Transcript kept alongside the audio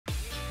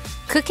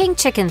Cooking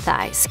chicken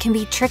thighs can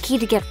be tricky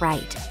to get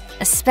right,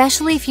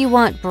 especially if you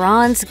want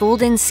bronze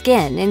golden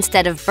skin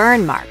instead of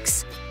burn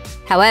marks.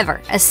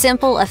 However, a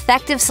simple,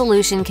 effective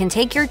solution can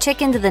take your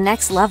chicken to the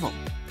next level.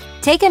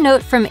 Take a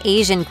note from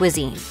Asian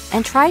cuisine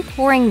and try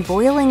pouring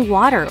boiling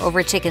water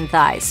over chicken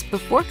thighs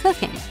before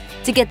cooking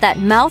to get that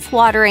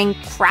mouth-watering,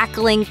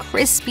 crackling,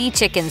 crispy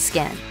chicken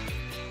skin.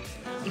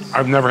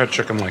 I've never had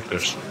chicken like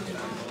this.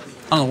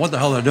 I don't know what the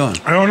hell they're doing.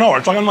 I don't know.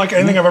 It's like unlike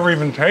anything I've ever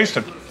even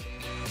tasted.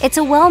 It's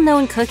a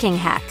well-known cooking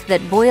hack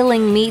that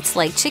boiling meats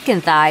like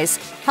chicken thighs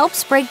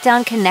helps break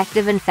down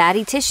connective and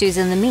fatty tissues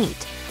in the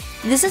meat.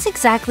 This is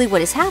exactly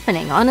what is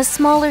happening on a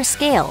smaller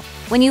scale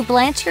when you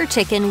blanch your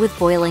chicken with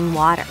boiling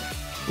water.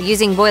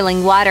 Using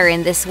boiling water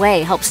in this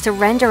way helps to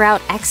render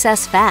out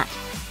excess fat,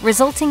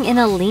 resulting in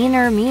a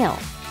leaner meal.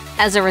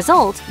 As a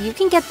result, you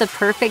can get the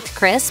perfect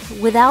crisp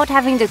without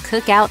having to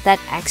cook out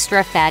that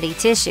extra fatty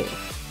tissue.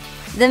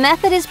 The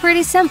method is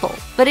pretty simple,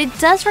 but it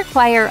does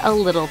require a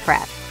little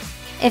prep.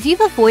 If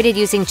you've avoided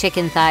using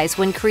chicken thighs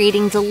when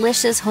creating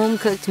delicious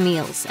home-cooked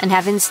meals and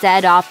have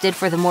instead opted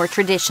for the more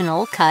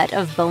traditional cut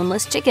of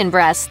boneless chicken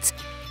breasts,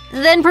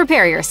 then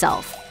prepare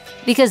yourself,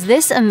 because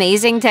this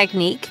amazing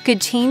technique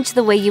could change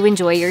the way you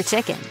enjoy your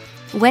chicken.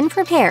 When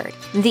prepared,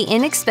 the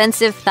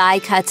inexpensive thigh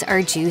cuts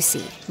are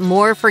juicy,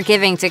 more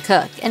forgiving to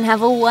cook, and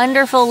have a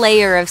wonderful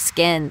layer of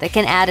skin that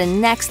can add a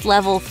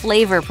next-level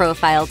flavor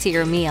profile to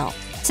your meal.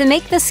 To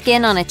make the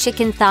skin on a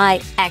chicken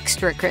thigh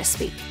extra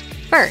crispy,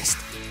 first,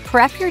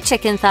 prep your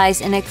chicken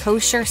thighs in a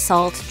kosher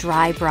salt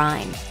dry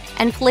brine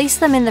and place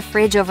them in the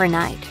fridge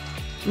overnight.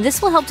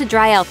 This will help to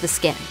dry out the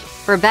skin.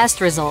 For best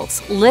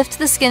results, lift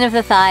the skin of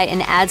the thigh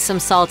and add some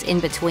salt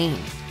in between.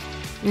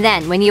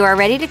 Then, when you are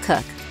ready to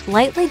cook,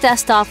 lightly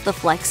dust off the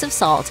flecks of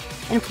salt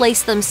and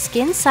place them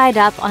skin side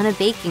up on a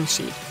baking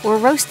sheet or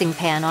roasting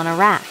pan on a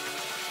rack.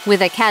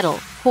 With a kettle,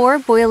 pour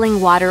boiling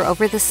water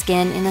over the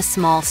skin in a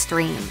small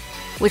stream,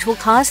 which will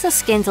cause the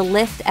skin to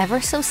lift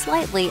ever so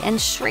slightly and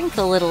shrink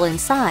a little in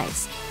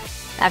size.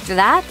 After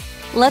that,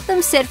 let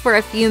them sit for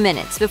a few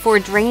minutes before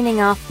draining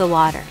off the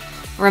water.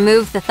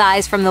 Remove the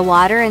thighs from the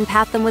water and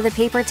pat them with a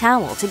paper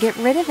towel to get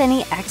rid of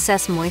any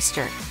excess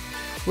moisture.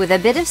 With a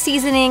bit of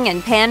seasoning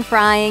and pan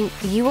frying,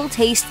 you will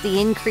taste the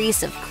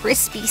increase of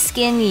crispy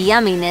skin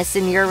yumminess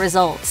in your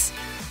results.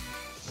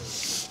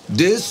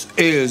 This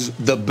is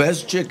the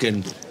best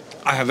chicken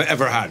I have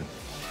ever had.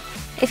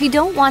 If you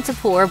don't want to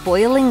pour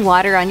boiling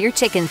water on your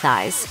chicken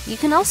thighs, you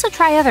can also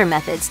try other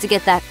methods to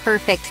get that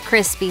perfect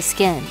crispy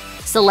skin.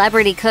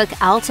 Celebrity cook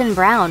Alton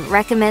Brown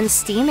recommends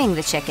steaming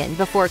the chicken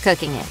before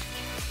cooking it.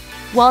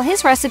 While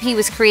his recipe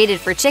was created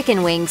for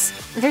chicken wings,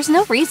 there's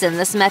no reason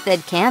this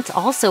method can't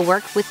also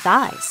work with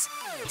thighs.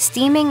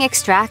 Steaming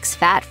extracts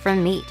fat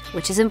from meat,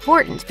 which is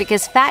important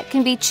because fat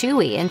can be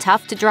chewy and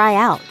tough to dry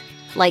out,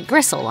 like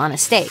gristle on a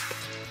steak.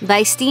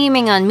 By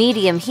steaming on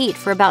medium heat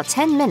for about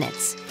 10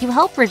 minutes, you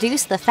help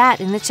reduce the fat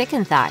in the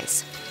chicken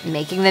thighs,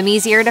 making them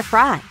easier to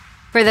fry.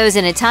 For those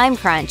in a time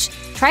crunch,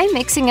 try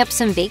mixing up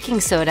some baking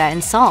soda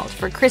and salt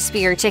for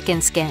crispier chicken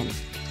skin.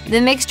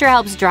 The mixture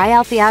helps dry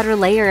out the outer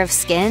layer of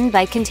skin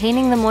by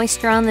containing the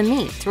moisture on the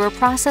meat through a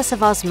process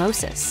of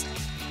osmosis.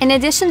 In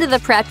addition to the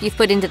prep you've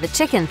put into the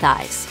chicken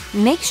thighs,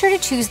 make sure to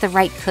choose the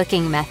right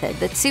cooking method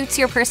that suits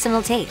your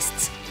personal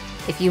tastes.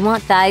 If you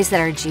want thighs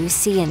that are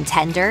juicy and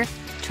tender,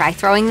 try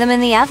throwing them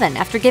in the oven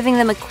after giving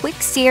them a quick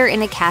sear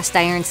in a cast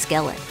iron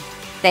skillet.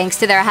 Thanks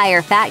to their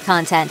higher fat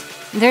content,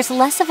 there's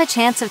less of a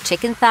chance of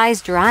chicken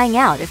thighs drying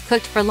out if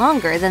cooked for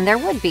longer than there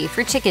would be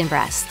for chicken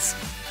breasts.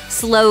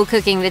 Slow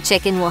cooking the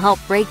chicken will help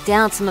break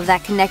down some of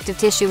that connective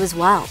tissue as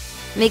well,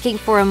 making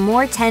for a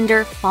more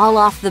tender,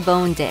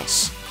 fall-off-the-bone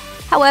dish.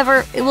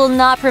 However, it will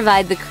not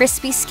provide the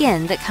crispy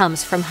skin that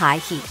comes from high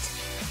heat.